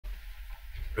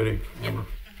Ready? Yep.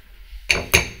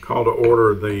 Call to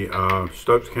order the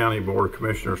Stokes County Board of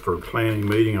Commissioners for planning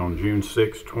meeting on June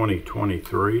 6,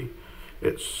 2023.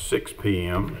 It's 6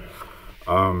 p.m.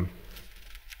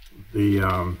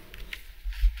 The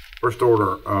first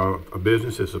order of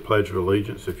business is the Pledge of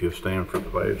Allegiance. If you'll stand for the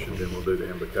pledge, and then we'll do the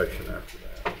invocation after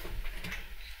that.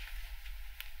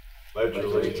 Pledge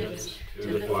allegiance to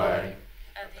the flag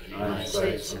of the United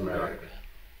States of America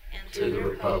and to the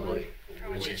republic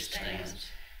for which it stands,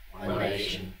 one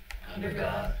nation, under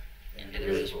God,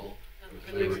 indivisible,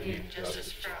 with liberty and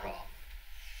justice for all.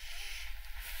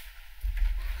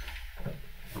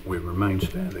 We remain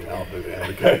standing. I'll do the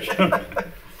invocation.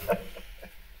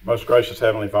 Most gracious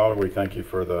Heavenly Father, we thank you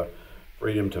for the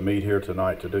freedom to meet here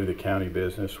tonight to do the county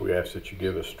business. We ask that you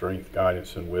give us strength,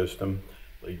 guidance, and wisdom.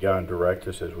 Lead, guide, and direct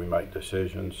us as we make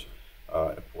decisions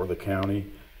for the county.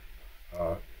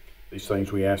 These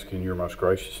things we ask in your most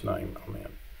gracious name. Amen.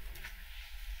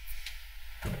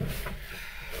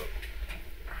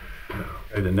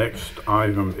 Okay, the next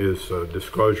item is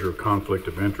disclosure of conflict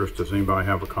of interest. Does anybody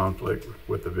have a conflict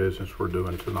with the business we're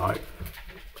doing tonight?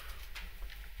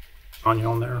 Sonia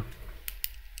on there?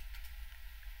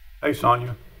 Hey,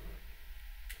 Sonia.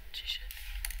 She should be.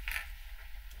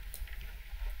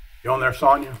 You on there,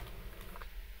 Sonia?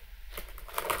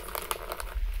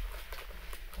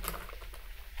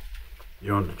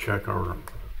 You want to check our...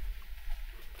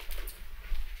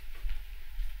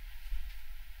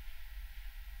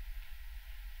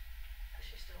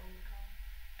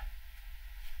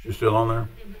 She's still on there?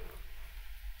 Mm-hmm.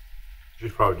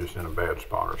 She's probably just in a bad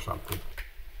spot or something.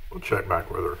 We'll check back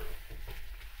with her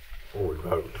before we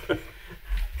vote.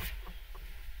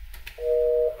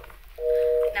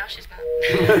 Now she's back.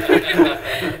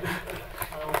 I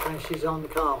don't think she's on the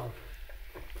call.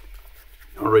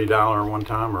 You want to redial her one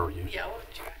time, or you? Yeah, we'll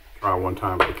try. Try one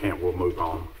time. If we can't, we'll move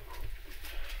on.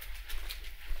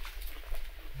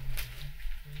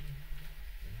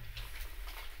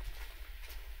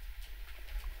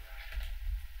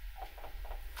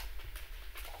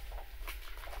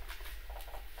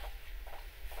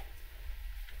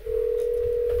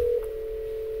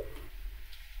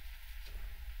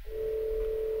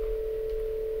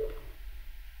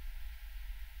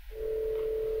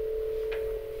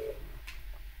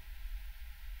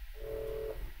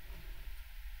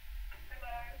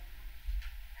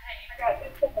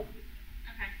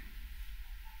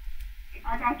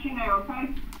 I got you now,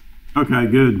 okay? Okay,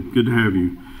 good. Good to have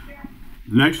you.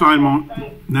 Next item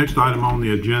on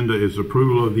the agenda is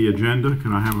approval of the agenda.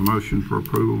 Can I have a motion for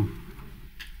approval?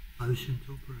 Motion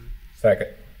to approve. Second.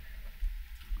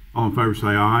 All in favor say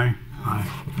aye.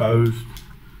 Aye. Opposed?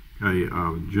 Okay,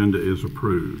 agenda is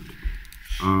approved.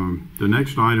 The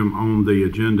next item on the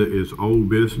agenda is old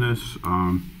business.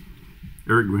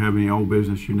 Eric, do we have any old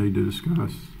business you need to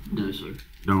discuss? No, sir.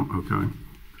 Don't? Okay.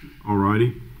 All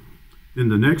righty. Then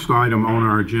the next item on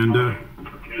our agenda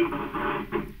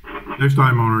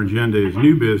is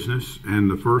new business, and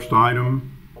the first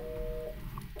item,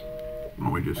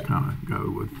 well, we just kind of go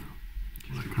with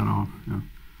cut off. Yeah.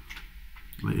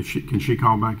 Can she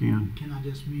call back in? Can I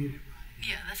just mute it right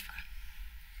here? Yeah, that's fine.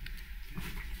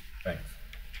 Thanks.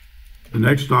 The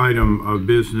next item of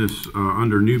business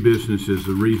under new business is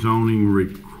the rezoning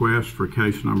request for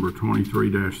case number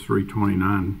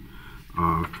 23-329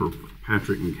 for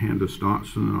Patrick and Candace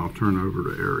Dotson, and I'll turn over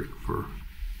to Eric for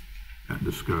that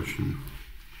discussion.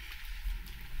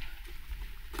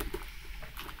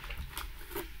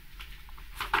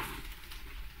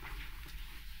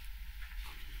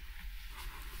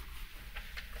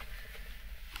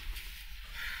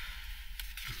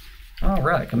 All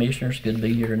right, Commissioners, good to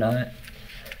be here tonight.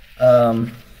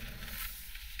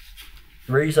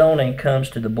 Rezoning comes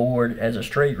to the board as a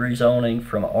straight rezoning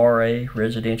from RA,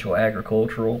 residential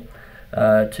agricultural,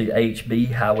 to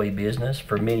HB, highway business,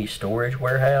 for mini storage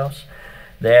warehouse.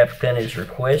 The applicant is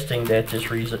requesting that this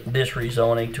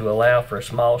rezoning to allow for a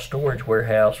small storage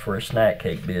warehouse for a snack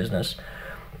cake business.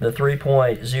 The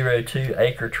 3.02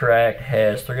 acre tract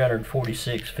has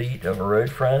 346 feet of road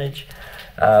frontage.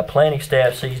 Planning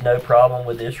staff sees no problem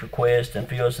with this request and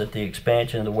feels that the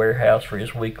expansion of the warehouse for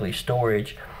his weekly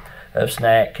storage of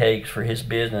snack cakes for his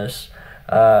business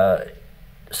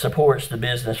supports the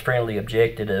business-friendly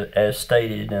objective as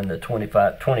stated in the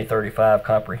 2035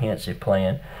 comprehensive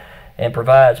plan, and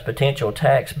provides potential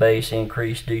tax base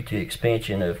increase due to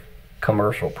expansion of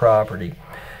commercial property.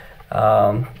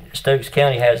 Stokes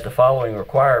County has the following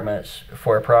requirements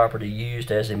for a property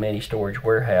used as a mini storage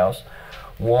warehouse.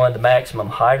 1, the maximum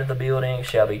height of the building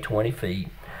shall be 20 feet.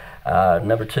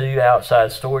 Number 2,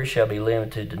 outside storage shall be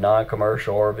limited to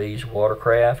non-commercial RVs,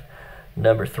 watercraft.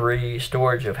 Number 3,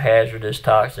 storage of hazardous,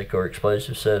 toxic, or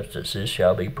explosive substances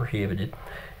shall be prohibited.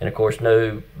 And of course,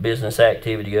 no business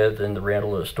activity other than the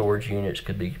rental of storage units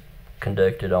could be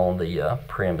conducted on the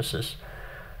premises.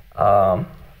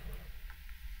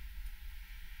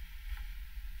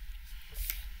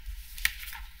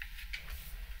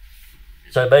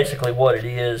 So basically what it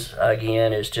is,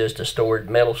 again, is just a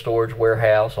metal storage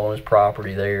warehouse on his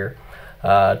property there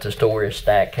to store his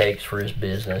snack cakes for his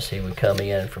business. He would come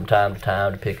in from time to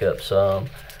time to pick up some.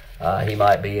 He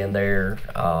might be in there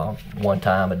one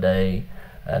time a day,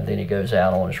 and then he goes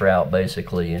out on his route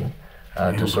basically and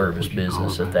to serve his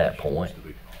business at that point.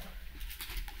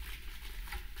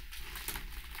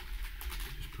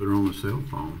 Just put her on the cell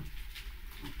phone.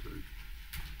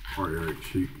 Or Eric,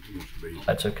 she wants to be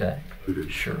That's okay. included.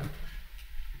 Sure.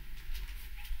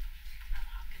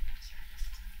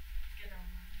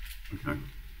 Okay.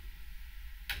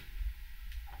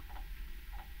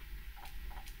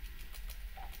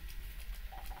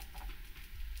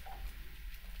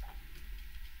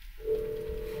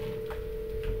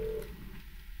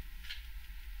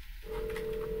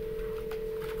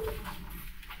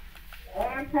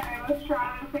 Okay, let's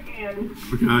try this again.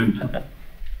 Okay.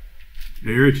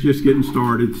 Eric's just getting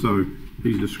started, so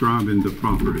he's describing the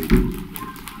property.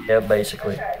 Yeah,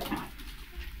 basically.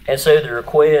 And so the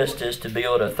request is to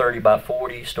build a 30 by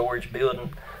 40 storage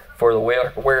building for the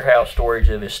warehouse storage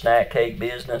of his snack cake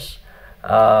business.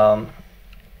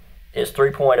 It's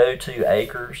 3.02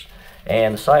 acres,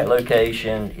 and the site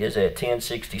location is at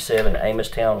 1067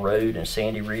 Amostown Road in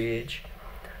Sandy Ridge.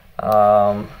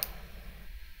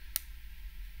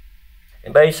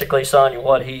 And basically, Sonia,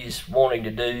 what he's wanting to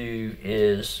do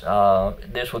is,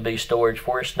 this would be storage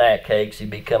for his snack cakes. He'd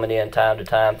be coming in time to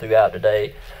time throughout the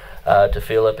day to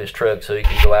fill up his truck so he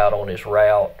can go out on his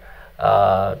route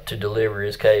to deliver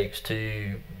his cakes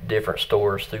to different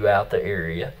stores throughout the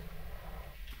area.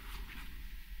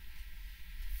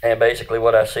 And basically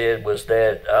what I said was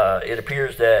that it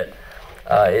appears that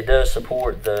it does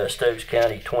support the Stokes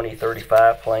County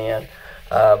 2035 plan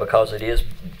because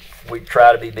we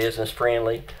try to be business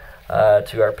friendly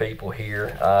to our people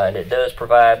here, and it does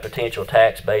provide potential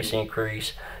tax base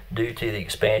increase due to the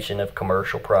expansion of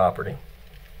commercial property.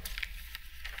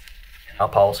 I'll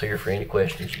pause here for any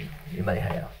questions you may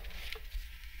have.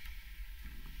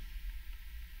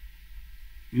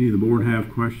 Any of the board have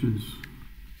questions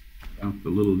about the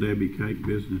Little Debbie cake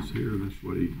business here? That's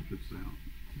what he puts out.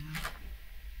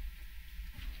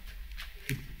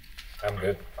 I'm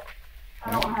good.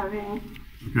 I don't have any.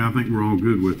 Okay, I think we're all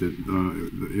good with it.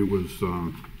 It was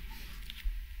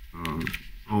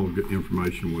all good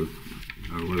information with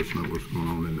let us know what's going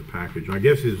on in the package. I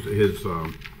guess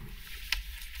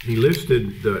he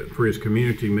listed for his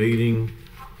community meeting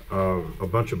a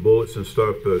bunch of bullets and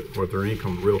stuff, but were there any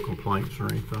real complaints or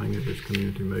anything at his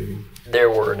community meeting?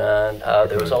 There were none.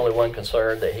 There was only one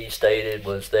concern that he stated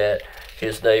was that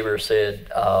his neighbor said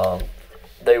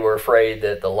they were afraid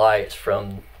that the lights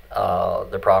from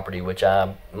the property, which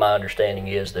my understanding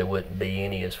is there wouldn't be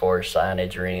any as far as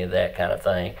signage or any of that kind of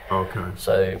thing. Okay.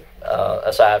 So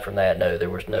aside from that, no, there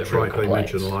was no That's real right,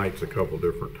 complaints. they mentioned lights a couple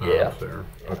different times Yeah. there.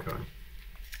 Okay.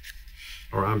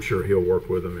 Or I'm sure he'll work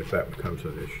with them if that becomes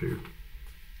an issue.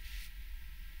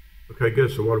 Okay,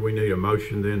 good. So what do we need? A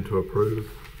motion then to approve?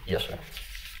 Yes, sir.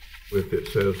 If it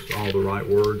says all the right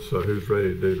words, so who's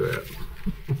ready to do that?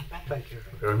 Thank you.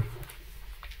 Okay.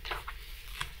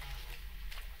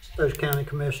 Stokes County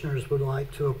Commissioners would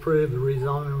like to approve the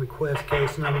rezoning request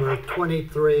case number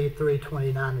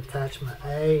 23-329 attachment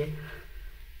A,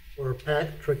 where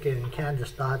Patrick and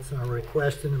Candace Dotson are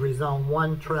requesting to rezone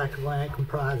one tract of land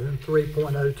comprising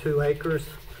 3.02 acres,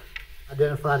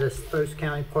 identified as Stokes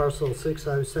County parcel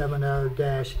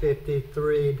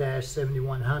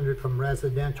 6070-53-7100 from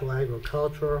residential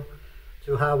agricultural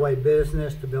to highway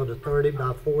business to build a 30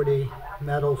 by 40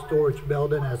 metal storage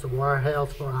building as a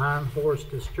warehouse for Iron Horse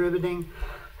Distributing.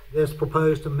 This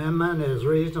proposed amendment is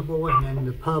reasonable and in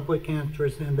the public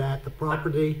interest in that the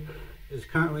property is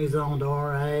currently zoned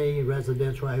RA,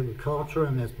 residential agriculture,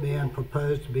 and is being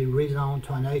proposed to be rezoned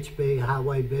to an HB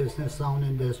highway business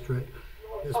zoning district.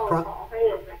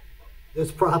 This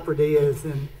property is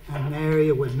in an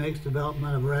area with mixed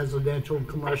development of residential and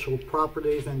commercial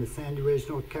properties in the Sandy Ridge,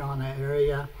 North Carolina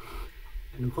area.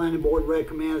 And the planning board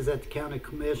recommends that the county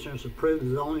commissioners approve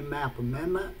the zoning map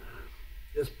amendment.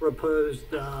 This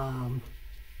proposed, I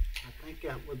think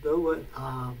that would do it.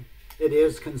 It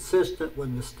is consistent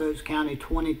with the Stokes County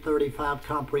 2035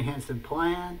 comprehensive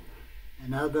plan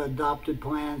and other adopted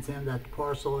plans, in that the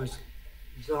parcel is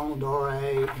zoned RA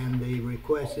and the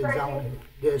requested zoning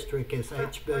district is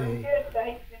HB.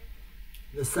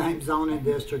 The same zoning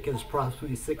district is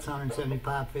approximately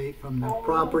 675 feet from the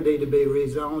property to be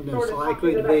rezoned and is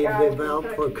likely to be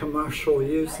developed for commercial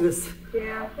uses.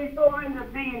 Yeah, she's going to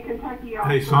be in Kentucky also.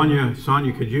 Hey,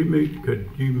 Sonia, could you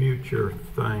mute your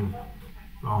thing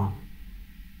on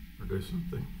or do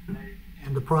something?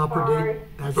 And the property, Sorry.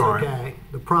 that's Sorry. okay.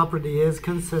 The property is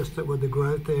consistent with the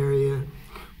growth area,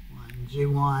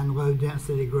 G1, low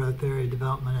density growth area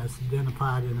development as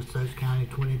identified in the Stokes County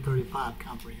 2035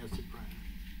 comprehensive plan.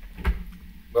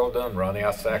 Well done, Ronnie.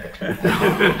 I second.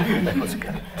 I was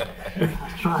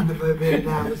trying to move in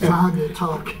now, it's time to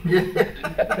talk.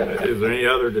 Is there any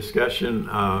other discussion?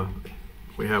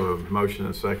 We have a motion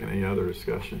and a second. Any other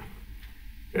discussion?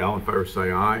 Okay, all in favor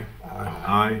say aye.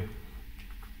 Aye.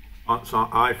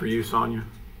 Aye for you, Sonia?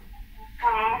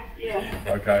 Yes.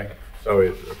 Okay, so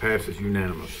it passes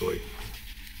unanimously.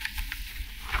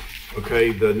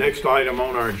 Okay, the next item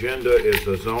on our agenda is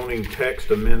a zoning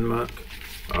text amendment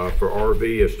for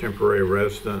RV as temporary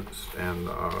residence. And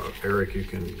Eric, you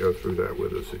can go through that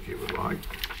with us if you would like.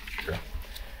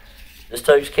 The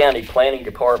Stokes County Planning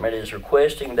Department is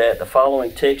requesting that the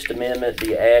following text amendment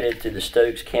be added to the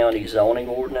Stokes County zoning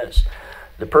ordinance.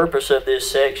 The purpose of this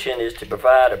section is to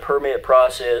provide a permit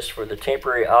process for the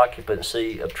temporary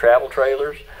occupancy of travel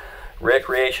trailers,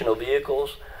 recreational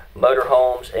vehicles,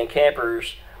 motorhomes, and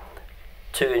campers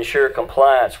to ensure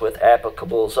compliance with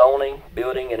applicable zoning,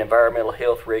 building, and environmental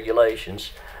health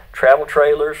regulations. Travel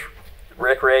trailers,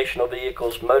 recreational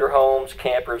vehicles, motorhomes,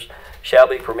 campers shall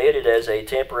be permitted as a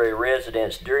temporary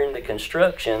residence during the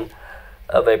construction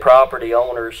of a property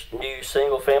owner's new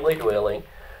single-family dwelling,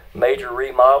 major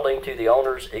remodeling to the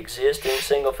owner's existing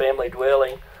single-family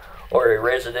dwelling, or a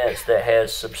residence that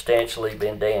has substantially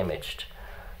been damaged.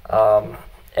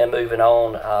 And moving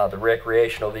on, the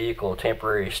recreational vehicle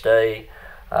temporary stay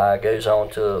goes on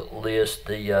to list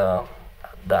the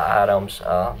items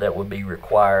that would be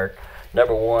required.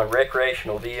 Number one,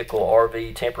 recreational vehicle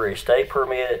RV temporary stay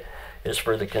permit is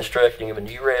for the constructing of a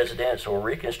new residence or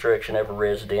reconstruction of a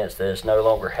residence that is no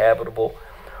longer habitable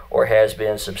or has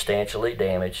been substantially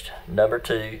damaged. Number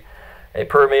two, a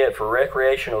permit for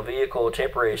recreational vehicle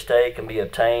temporary stay can be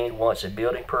obtained once a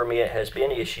building permit has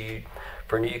been issued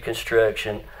for new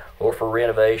construction or for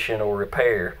renovation or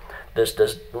repair. This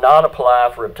does not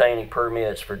apply for obtaining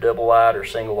permits for double-wide or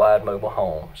single-wide mobile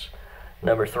homes.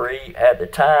 Number three, at the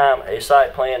time a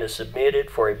site plan is submitted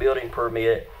for a building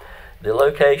permit, the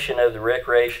location of the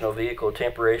recreational vehicle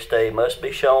temporary stay must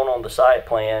be shown on the site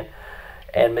plan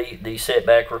and meet the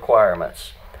setback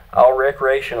requirements. All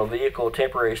recreational vehicle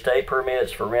temporary stay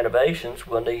permits for renovations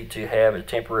will need to have a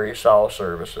temporary saw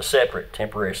service, a separate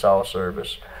temporary saw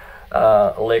service,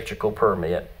 electrical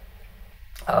permit.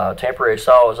 Temporary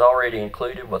saw is already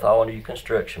included with all new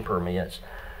construction permits.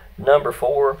 Number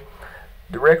four,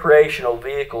 the recreational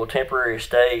vehicle temporary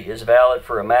stay is valid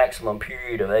for a maximum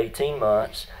period of 18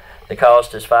 months. The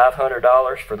cost is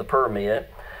 $500 for the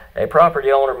permit. A property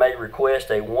owner may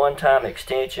request a one-time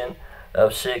extension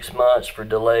of 6 months for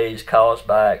delays caused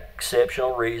by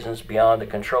exceptional reasons beyond the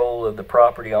control of the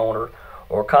property owner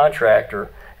or contractor,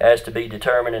 as to be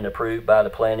determined and approved by the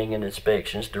Planning and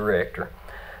Inspections Director.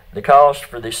 The cost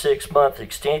for the 6-month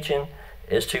extension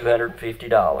is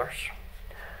 $250.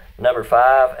 Number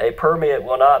five, a permit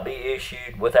will not be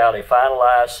issued without a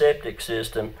finalized septic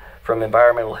system from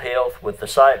Environmental Health with the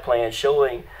site plan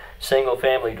showing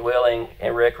single-family dwelling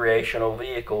and recreational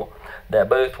vehicle that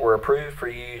both were approved for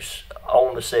use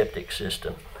on the septic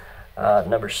system.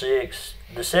 Number six,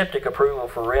 the septic approval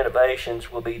for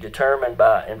renovations will be determined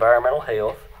by Environmental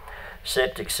Health.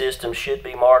 Septic systems should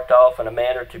be marked off in a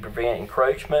manner to prevent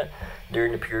encroachment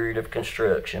during the period of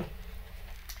construction.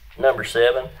 Number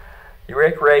seven, the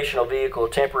recreational vehicle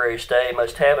temporary stay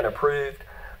must have an approved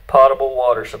potable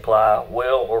water supply,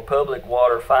 well or public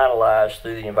water finalized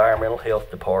through the Environmental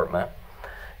Health Department.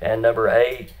 And number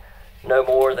eight, no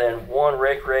more than one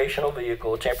recreational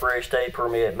vehicle temporary stay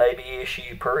permit may be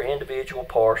issued per individual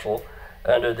parcel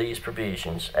under these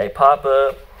provisions. A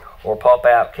pop-up or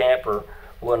pop-out camper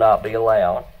will not be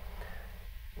allowed.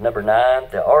 Number nine,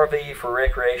 the RV for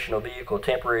recreational vehicle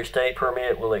temporary stay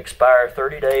permit will expire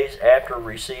 30 days after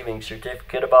receiving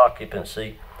certificate of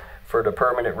occupancy for the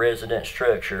permanent resident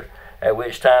structure, at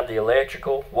which time the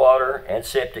electrical, water, and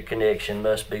septic connection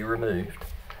must be removed.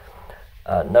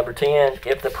 Number 10,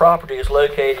 if the property is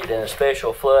located in a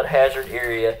special flood hazard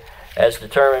area as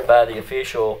determined by the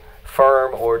official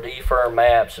firm or DFIRM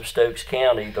maps of Stokes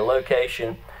County, the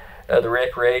location of the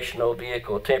recreational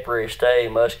vehicle temporary stay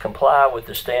must comply with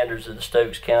the standards of the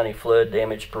Stokes County Flood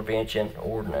Damage Prevention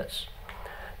Ordinance.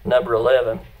 Number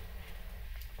 11,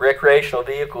 recreational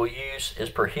vehicle use is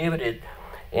prohibited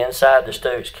inside the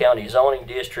Stokes County zoning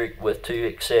district with 2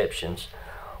 exceptions.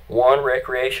 1,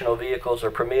 recreational vehicles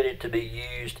are permitted to be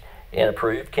used in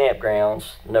approved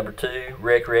campgrounds. Number 2,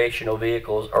 recreational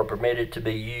vehicles are permitted to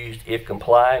be used if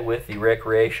complying with the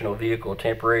recreational vehicle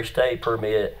temporary stay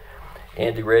permit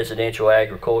in the residential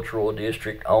agricultural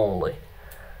district only.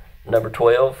 Number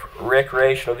 12,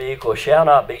 recreational vehicles shall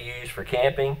not be used for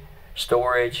camping,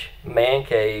 storage, man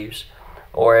caves,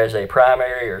 or as a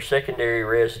primary or secondary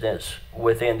residence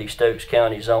within the Stokes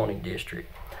County zoning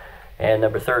district. And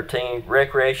number 13,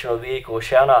 recreational vehicles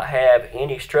shall not have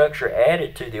any structure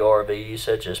added to the RV,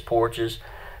 such as porches,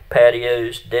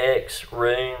 patios, decks,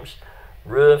 rooms,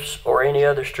 roofs, or any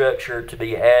other structure to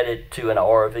be added to an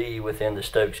RV within the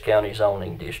Stokes County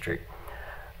zoning district.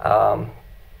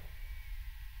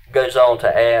 Goes on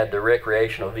to add the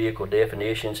recreational vehicle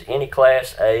definitions. Any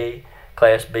Class A,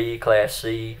 Class B, Class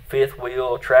C, fifth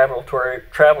wheel, travel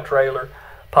trailer,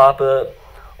 pop-up,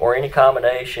 or any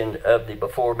combination of the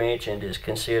before mentioned is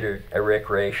considered a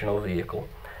recreational vehicle.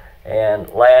 And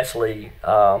lastly,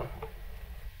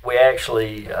 we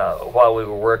actually, while we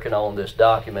were working on this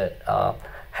document,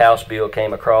 House Bill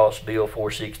came across, Bill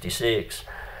 466,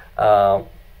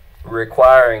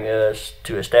 requiring us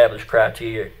to establish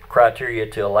criteria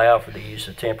to allow for the use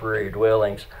of temporary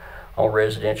dwellings on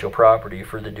residential property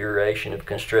for the duration of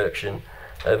construction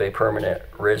of a permanent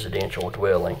residential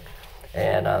dwelling.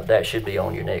 And that should be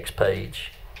on your next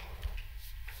page.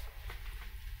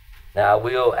 Now, I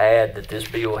will add that this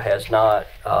bill has not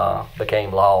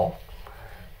became law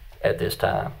at this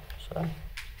time. So,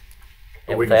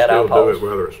 But we can still do it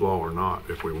whether it's law or not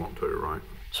if we want to, right?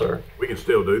 Sir? We can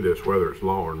still do this whether it's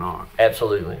law or not.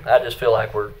 Absolutely. I just feel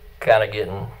like we're kind of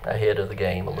getting ahead of the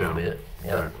game a little bit.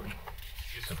 Yeah. Exactly.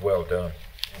 This is well done.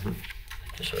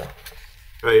 Yes, sir.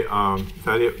 Hey, is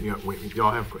that it?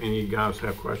 Y'all have, any of you guys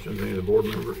have questions? Any of the board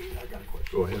members? I got a question.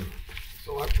 Go ahead.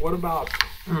 So what about,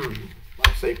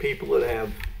 like say people that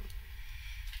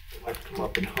like to come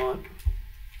up and hunt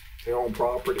their own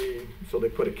property, so they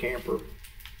put a camper.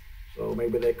 So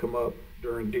maybe they come up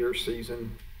during deer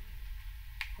season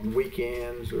on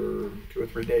weekends or 2 or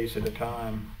 3 days at a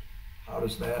time. How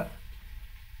does that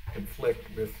conflict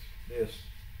with this?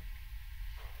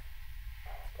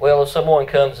 Well, if someone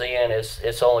comes in,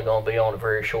 it's only going to be on a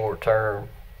very short-term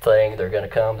thing. They're going to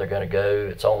come, they're going to go.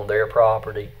 It's on their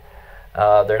property.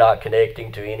 They're not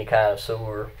connecting to any kind of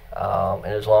sewer. And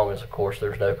as long as, of course,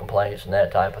 there's no complaints and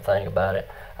that type of thing about it,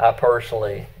 I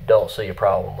personally don't see a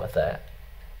problem with that.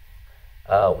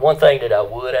 One thing that I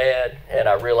would add, and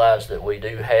I realize that we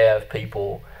do have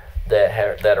people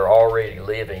that are already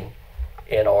living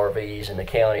in RVs in the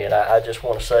county, and I just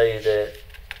want to say that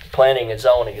planning and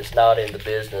zoning is not in the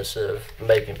business of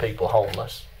making people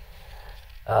homeless.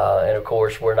 And of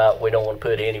course, we don't want to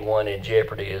put anyone in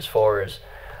jeopardy as far as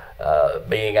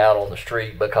being out on the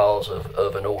street because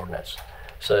of an ordinance.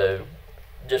 So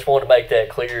just want to make that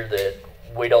clear that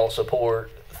we don't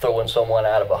support throwing someone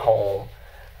out of a home.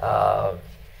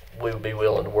 We would be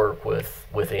willing to work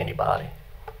with anybody.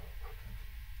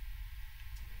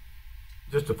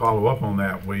 Just to follow up on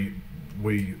that, we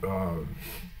wouldn't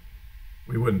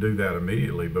do that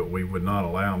immediately, but we would not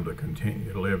allow them to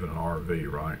continue to live in an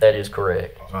RV, right? That is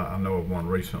correct. I know of one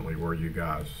recently where you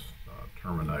guys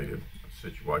terminated a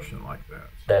situation like that.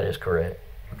 That is correct.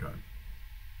 Okay.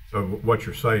 So what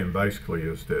you're saying basically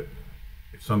is that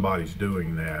if somebody's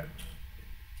doing that,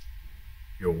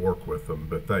 you'll work with them,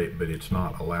 but it's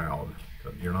not allowed.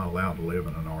 You're not allowed to live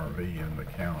in an RV in the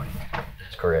county.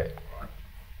 That's correct.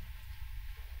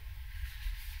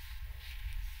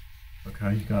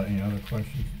 Okay, you got any other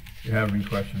questions? Do you have any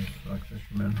questions,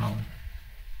 Mr. Holly?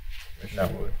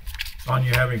 No. Son,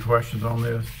 you have any questions on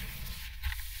this?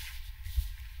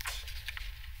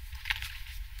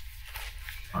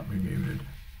 Might be muted.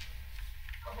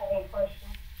 I have a question.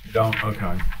 You don't?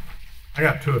 Okay. I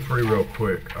got 2 or 3 real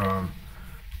quick.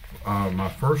 My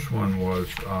first one was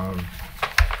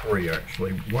 3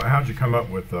 actually. How'd you come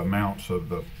up with the amounts of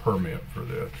the permit for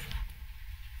this?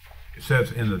 It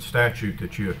says in the statute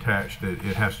that you attached that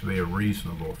it has to be a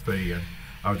reasonable fee, and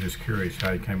I was just curious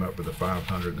how you came up with the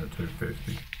 500 and the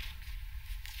 250.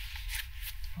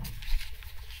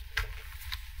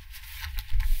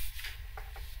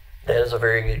 That is a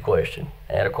very good question,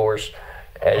 and of course,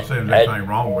 I'm not saying there's anything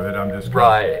wrong with it. I'm just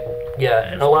right.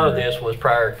 Yeah, and a lot of this was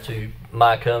prior to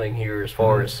my coming here, as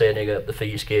far as setting up the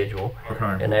fee schedule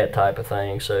and that type of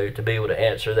thing. So to be able to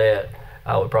answer that,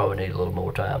 I would probably need a little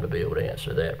more time to be able to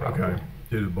answer that. Probably. Okay.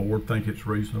 Do the board think it's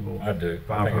reasonable? I do. I think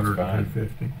 500 it's fine. to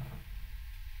 250?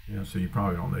 Yeah, so you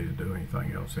probably don't need to do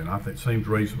anything else. And I think it seems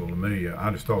reasonable to me.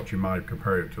 I just thought you might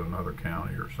compare it to another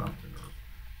county or something.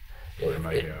 Or they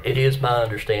may have. It is my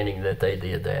understanding that they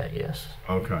did that, yes.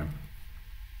 Okay.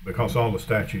 Because all the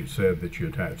statutes said that you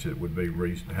attach it would be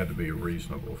had to be a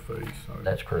reasonable fee, so.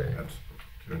 That's correct. That's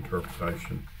to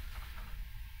interpretation.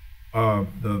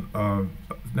 The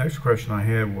next question I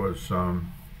had was,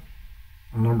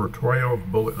 number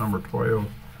 12, bullet number 12.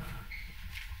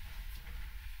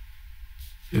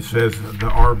 It says the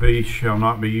RV shall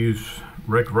not be used,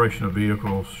 recreational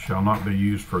vehicles shall not be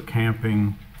used for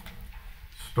camping,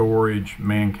 storage,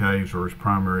 man caves, or as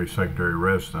primary or secondary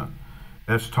residence.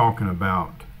 That's talking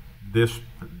about this,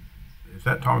 is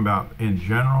that talking about in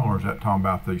general, or is that talking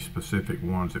about these specific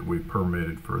ones that we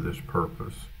permitted for this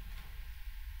purpose?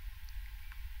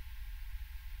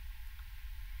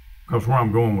 Because where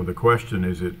I'm going with the question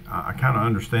is I kind of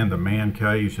understand the man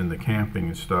caves and the camping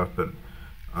and stuff, but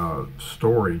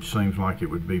storage seems like it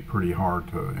would be pretty hard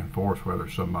to enforce whether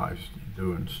somebody's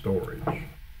doing storage. So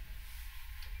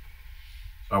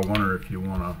I wonder if you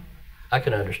want to, I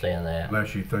can understand that.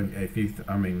 unless you think,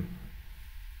 I mean,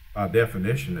 by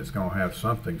definition, it's going to have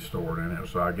something stored in it.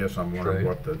 So I guess I'm wondering True.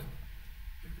 what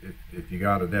if you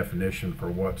got a definition for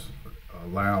what's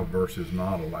allowed versus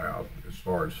not allowed as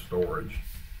far as storage.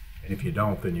 And if you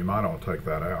don't, then you might all take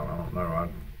that out. I don't know. I'd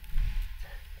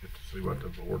get to see what the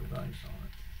board thinks on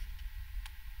it.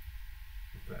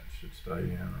 If that should stay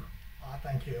in or. I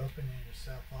think you're opening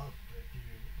yourself up if you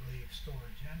leave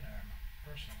storage in there,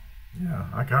 personally. Yeah,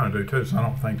 I kind of do too. So I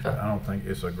don't think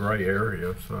it's a gray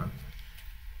area. So,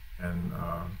 and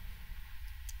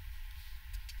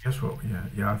guess what?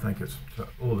 Yeah, I think it's a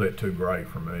little bit too gray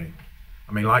for me.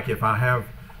 I mean, like if I have,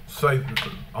 say,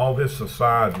 all this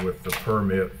aside with the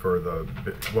permit for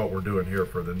what we're doing here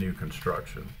for the new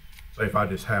construction. Say if I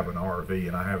just have an RV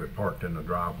and I have it parked in the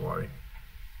driveway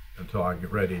until I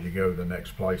get ready to go to the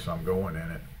next place I'm going in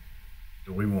it,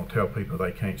 do we want to tell people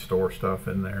they can't store stuff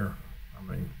in there? I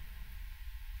mean,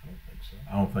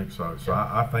 I don't think so. So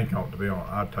I think, to be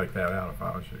honest, I'd take that out if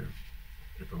I was you,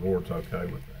 if the board's okay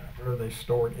with that. Or they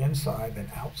store it inside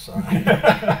than outside.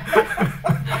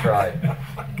 That's right.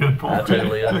 Good I point.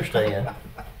 totally understand.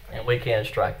 And we can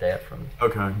strike that from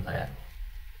Okay, that.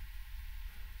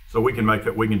 so we can make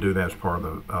that. We can do that as part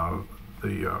of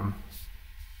the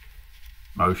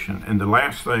motion. And the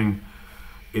last thing,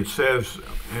 it says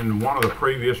in one of the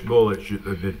previous bullets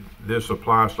that this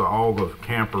applies to all the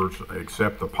campers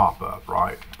except the pop-up,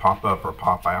 right? Pop-up or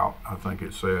pop-out, I think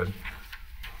it said.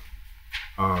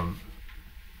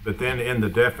 But then in the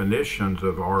definitions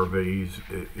of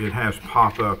RVs, it has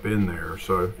pop-up in there,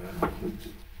 so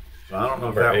I don't know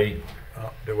if Number that. 8.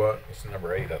 Do what? It's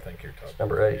number 8, I think you're talking.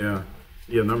 Number 8.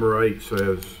 Yeah, number 8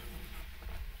 says,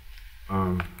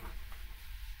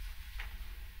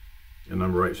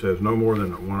 number 8 says, no more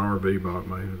than one RV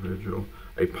by an individual,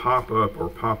 a pop-up or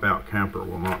pop-out camper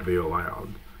will not be allowed.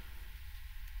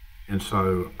 And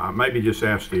so I maybe just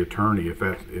ask the attorney if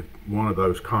one of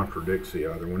those contradicts the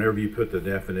other. Whenever you put the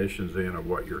definitions in of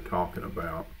what you're talking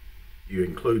about, you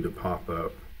include the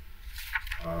pop-up.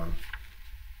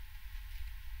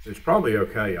 It's probably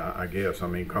okay, I guess. I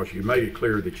mean, because you made it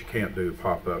clear that you can't do the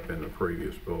pop-up in the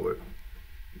previous bullet.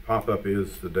 Pop-up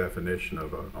is the definition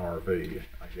of an RV.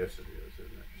 I guess it is,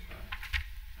 isn't it?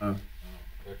 Huh?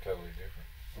 They're totally different.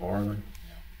 Are they?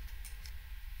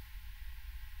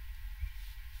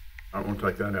 I want to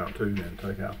take that out too, then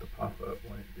take out the pop-up,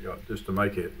 just to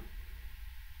make it,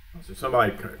 if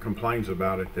somebody complains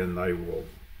about it, then they will,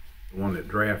 the one that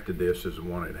drafted this is the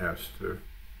one that has to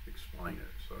explain it,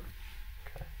 so.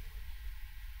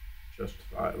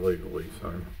 Justify it legally, so.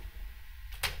 What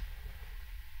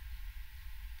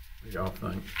do y'all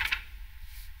think?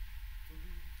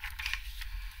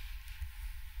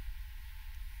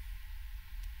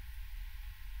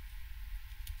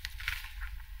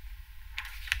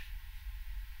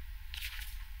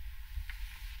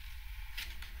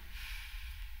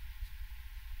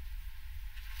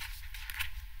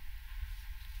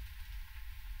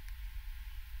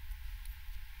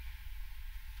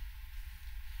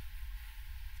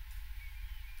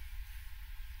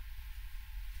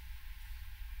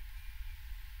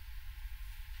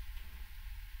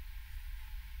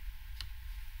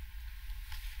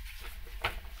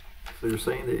 So you're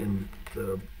saying that in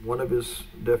one of his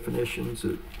definitions,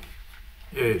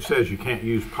 Yeah, it says you can't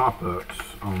use pop-ups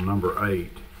on number 8.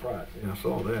 right, yeah, I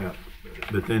saw that.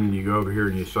 But then you go over here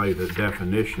and you say the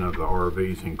definition of the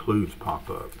RVs includes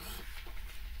pop-ups.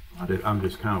 I'm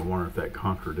just kind of wondering if that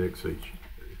contradicts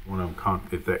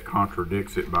if that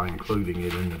contradicts it by including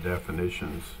it in the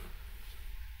definitions.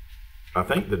 I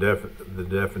think the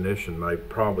definition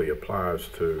probably applies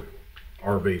to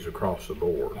RVs across the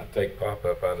board. I'd take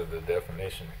pop-up out of the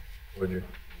definition. Would you?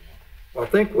 Well, I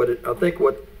think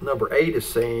what number 8 is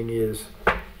saying is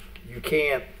you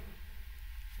can't,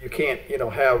 you know,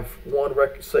 have one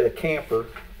say a camper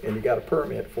and you got a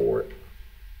permit for it,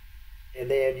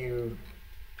 and then you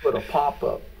put a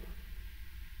pop-up.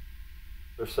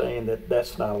 They're saying that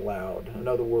that's not allowed. In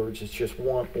other words, it's just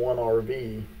one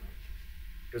RV,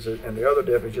 and the other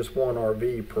def is just one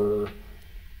RV per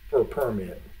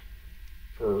permit,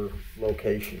 per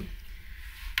location.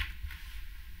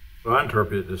 Well, I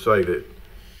interpret it to say that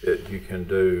you can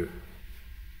do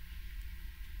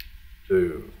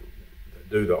the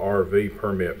RV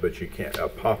permit, but you can't, a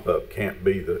pop-up can't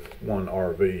be the one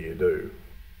RV you do.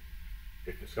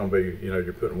 If it's gonna be, you know,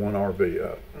 you're putting one RV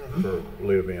up for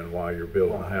live in while you're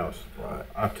building a house. Right.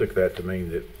 I took that to mean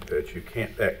that you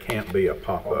can't, that can't be a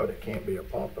pop-up. It can't be a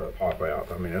pop-up. Pop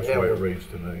out. I mean, that's Yeah, the way it well, reads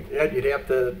to me. Yeah, you'd have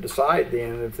to decide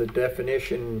then if the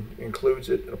definition includes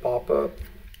it, a pop-up.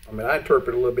 I mean, I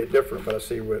interpret it a little bit different, but I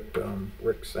see what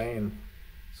Rick's saying.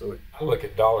 So I look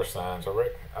at dollar signs. I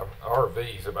reckon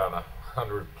RV's about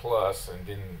 100 plus, and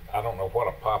then I don't know what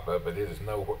a pop-up it is.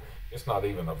 No, it's not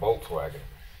even a Volkswagen.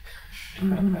 Sorry,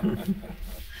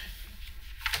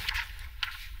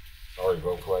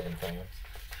 Volkswagen fans.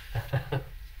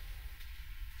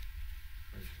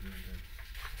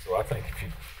 So I think if you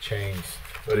change,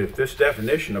 But if this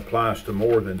definition applies to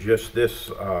more than just this,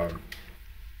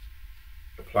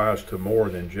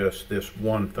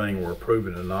 one thing we're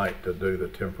approving tonight to do the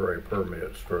temporary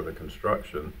permits for the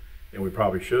construction, then we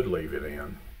probably should leave it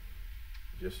in.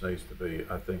 It just needs to be,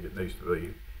 I think it needs to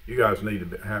be, you guys need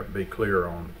to be clear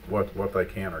on what they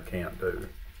can or can't do.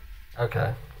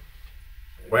 Okay.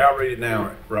 The way I read it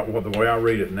now, well, the way I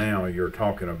read it now, you're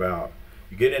talking about,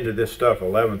 you get into this stuff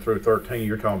 11 through 13,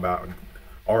 you're talking about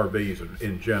RVs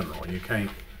in general. You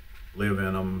can't live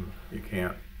in them, you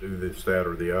can't do this, that,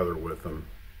 or the other with them.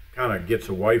 Kind of gets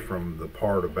away from the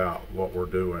part about what we're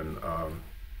doing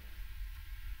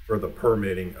for the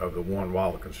permitting of the one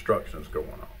while the construction's going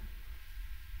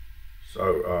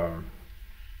on.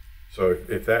 So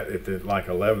if like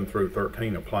 11 through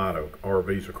 13 apply to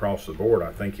RVs across the board,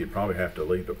 I think you'd probably have to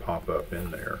leave the pop-up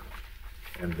in there.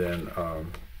 And then I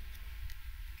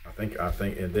think,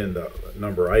 and then the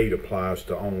number 8 applies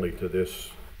to only to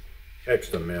this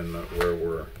text amendment where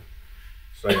we're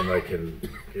saying they can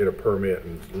get a permit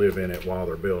and live in it while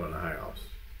they're building a house.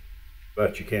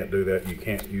 But you can't do that. You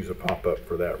can't use a pop-up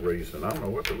for that reason. I don't know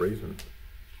what the reason.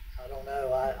 I don't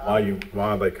know,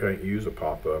 Why they can't use a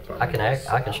pop-up. I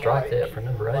can strike that for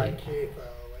number 8. Like Keith,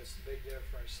 it's a big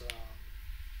difference.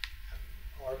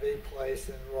 RV place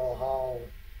in Royal Hall,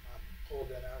 I pulled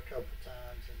in there a couple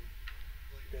times and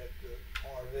looked at the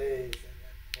RVs and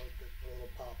then looked at the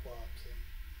little pop-ups, and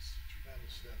it's a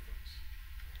tremendous difference.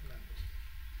 Tremendous difference.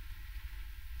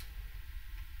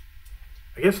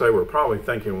 I guess they were probably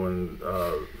thinking when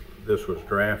this was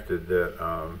drafted that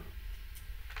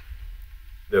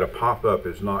that a pop-up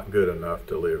is not good enough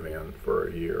to live in for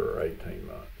a year or 18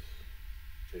 months.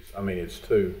 It's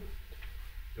too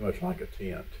much like a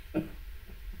tent. And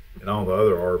all the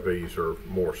other RVs are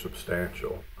more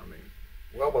substantial.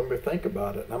 well, when we think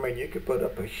about it, I mean, you could put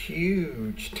up a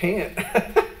huge tent.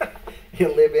 You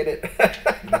live in it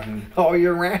all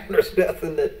year round. There's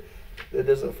nothing that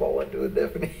doesn't fall into the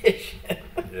definition.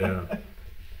 Yeah.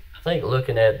 I think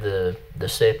looking at the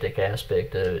septic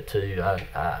aspect of it too,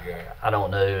 I don't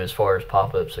know as far as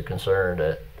pop-ups are concerned.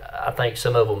 I think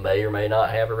some of them may or may not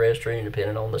have a restroom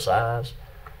depending on the size,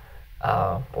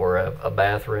 or a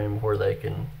bathroom where they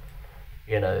can,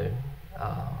 you know.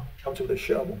 Comes with a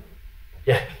shovel.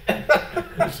 Yeah.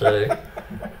 So.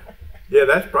 Yeah,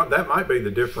 that might be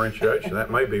the differentiation. That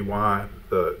may be why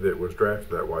it was drafted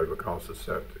that way, because of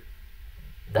septic.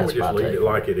 That's we just my leave take it on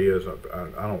like it is. I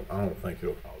don't think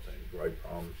it'll cause any great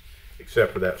problems,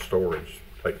 except for that storage.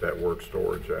 Take that word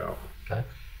storage out. Okay.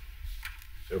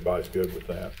 Everybody's good with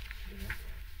that.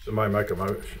 Somebody make a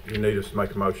motion. You need us to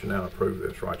make a motion now to approve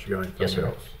this, right? You got anything Yes, sir.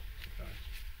 else? Okay.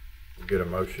 We'll get a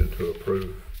motion to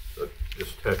approve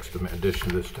this text amendment, addition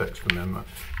to this text amendment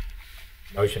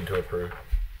motion to approve.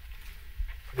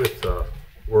 with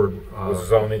word. Was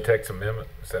zoning text amendment?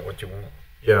 Is that what you want?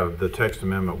 Yeah, the text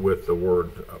amendment with the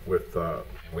word And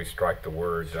we strike the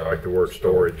word. like the word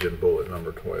storage in bullet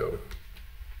number 12.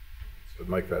 So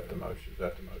make that the motion. Is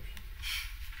that the motion?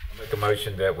 I make a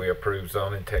motion that we approve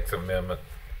zoning text amendment,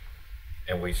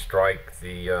 and we strike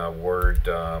the word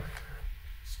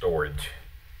storage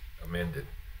amended.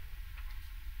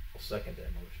 I'll second that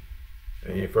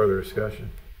motion. Any further discussion?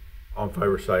 All in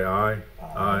favor say aye.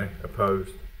 Aye.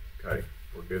 Opposed? Okay,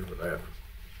 we're good with that.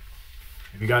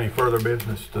 Have you got any further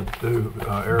business to do,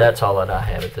 Eric? That's all that I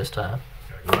have at this time.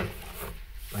 Okay, great.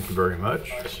 Thank you very much.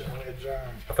 Motion we adjourn.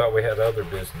 I thought we had other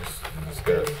business to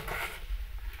discuss.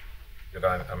 Did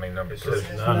I mean, number two?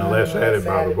 Nonetheless added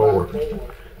by the board.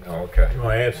 Oh, okay. You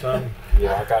want to add something?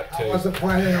 Yeah, I got I two. wasn't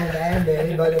planning on adding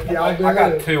any, but if y'all do. I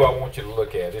got two I want you to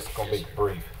look at. It's gonna be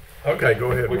brief. Okay,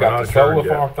 go ahead. We We're got not the solar adjourned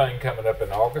yet. farm thing coming up in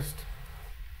August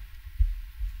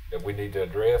that we need to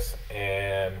address,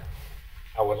 and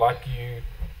I would like you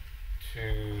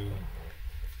to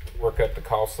work up the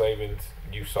cost savings,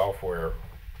 new software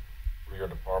for your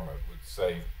department would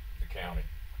save the county.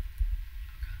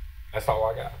 That's all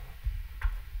I got.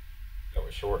 That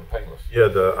was short and painless. Yeah,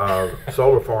 the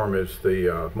solar farm is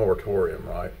the moratorium,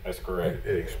 right? That's correct.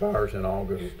 It expires in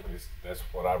August. That's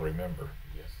what I remember,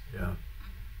 yes. Yeah,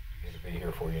 It'll be here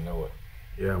before you know it.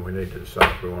 yeah, we need to decide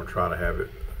if we want to try to have it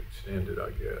extended,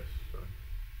 I guess. So.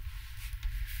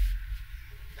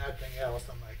 Nothing else,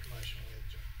 I'll make a motion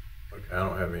we adjourn. Okay, I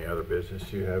don't have any other business.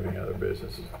 Do you have any other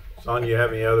business? Son, you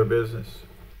have any other business?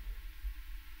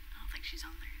 I don't think she's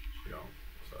on there anymore. You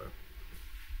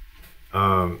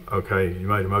don't, so. Okay, you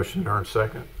made a motion to adjourn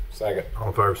second. Second. All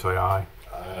in favor say aye.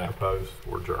 Aye. Opposed,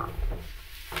 we're adjourned.